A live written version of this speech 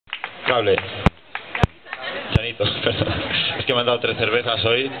cable. Yanito, perdón. Es que me han dado 3 cervezas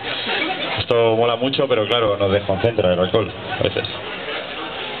hoy. Esto mola mucho, pero claro, nos desconcentra el alcohol a veces.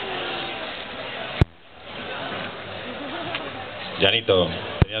 Yanito,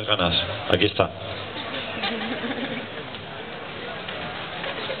 tenías ganas. Aquí está.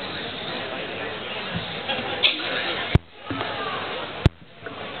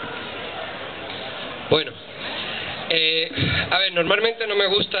 Bueno, a ver, normalmente no me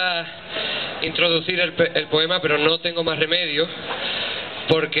gusta introducir el poema, pero no tengo más remedio,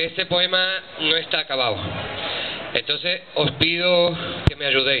 porque este poema no está acabado. Entonces os pido que me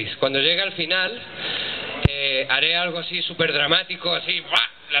ayudéis. Cuando llegue al final, haré algo así súper dramático, así, ¡buah!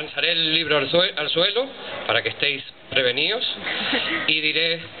 Lanzaré el libro al suelo, para que estéis prevenidos, y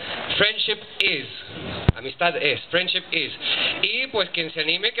diré, friendship is, amistad es, friendship is. Y pues quien se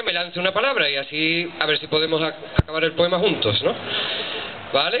anime que me lance una palabra, y así a ver si podemos acabar el poema juntos, ¿no?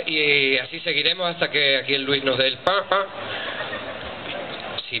 ¿Vale? Y así seguiremos hasta que aquí el Luis nos dé el pa, pa.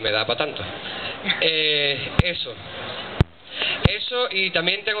 Si me da para tanto. Eso, y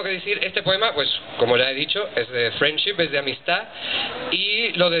también tengo que decir, este poema, pues como ya he dicho, es de friendship, es de amistad,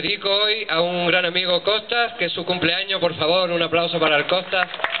 y lo dedico hoy a un gran amigo, Costas, que es su cumpleaños. Por favor, un aplauso para el Costas.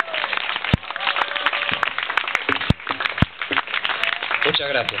 Muchas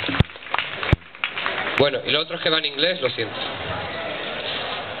gracias. Bueno, y lo otro es que va en inglés, lo siento.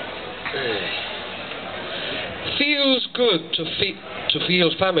 Feels good to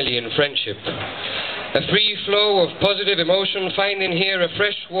feel family and friendship. A free flow of positive emotion, finding here a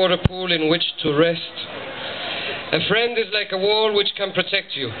fresh water pool in which to rest. A friend is like a wall which can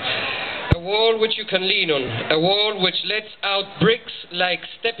protect you, a wall which you can lean on, a wall which lets out bricks like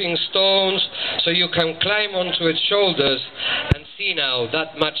stepping stones so you can climb onto its shoulders and see now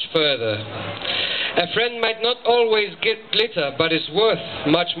that much further. A friend might not always get glitter, but is worth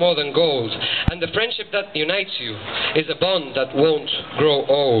much more than gold. And the friendship that unites you is a bond that won't grow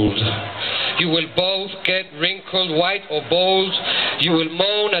old. You will both get wrinkled, white or bold. You will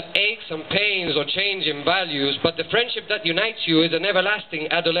moan at aches and pains or change in values, but the friendship that unites you is an everlasting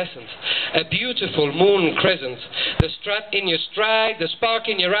adolescence, a beautiful moon crescent, the strut in your stride, the spark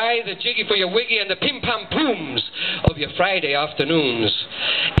in your eye, the jiggy for your wiggy, and the pim-pam-pooms of your Friday afternoons.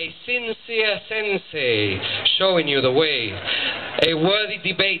 A sincere sensei showing you the way, a worthy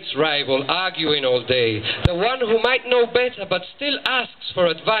debates rival arguing all day, the one who might know better but still asks for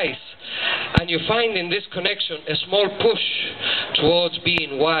advice, and you find in this connection a small push towards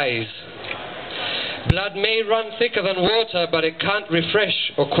being wise. Blood may run thicker than water, but it can't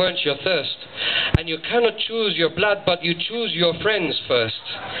refresh or quench your thirst. And you cannot choose your blood, but you choose your friends first.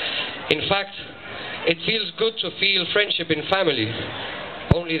 In fact, it feels good to feel friendship in family.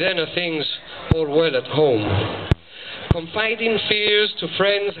 Only then are things all well at home. Confiding fears to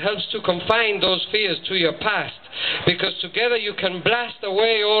friends helps to confine those fears to your past, because together you can blast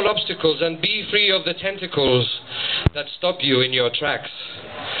away all obstacles and be free of the tentacles that stop you in your tracks.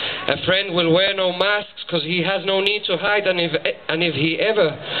 A friend will wear no masks because he has no need to hide, and if he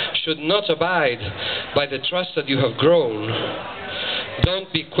ever should not abide by the trust that you have grown,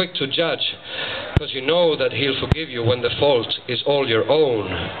 don't be quick to judge, because you know that he'll forgive you when the fault is all your own.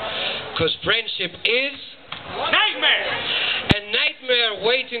 Because friendship is nightmare! A nightmare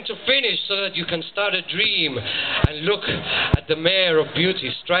waiting to finish so that you can start a dream and look at the mare of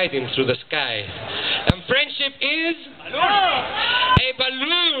beauty striding through the sky. And friendship is a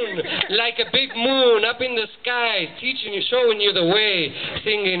balloon like a big moon up in the sky, teaching you, showing you the way,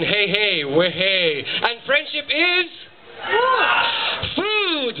 singing hey hey, way hey. And friendship is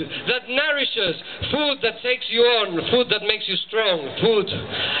food that nourishes, food that takes you on, food that makes you strong, food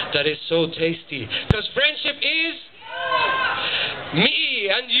that is so tasty. Because friendship is me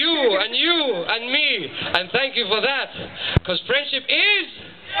and you and you and me. And thank you for that. Because friendship is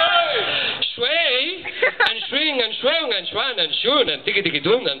shui and swing and swung and swan and shun and tiki tiki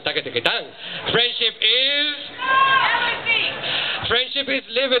tung and taka tiki tang. Friendship is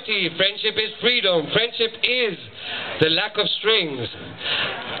liberty. Friendship is freedom. Friendship is the lack of strings,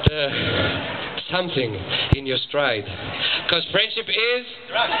 the something in your stride. Because friendship is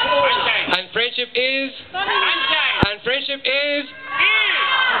and friendship is and friendship is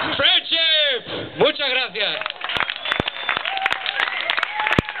friendship. Muchas gracias.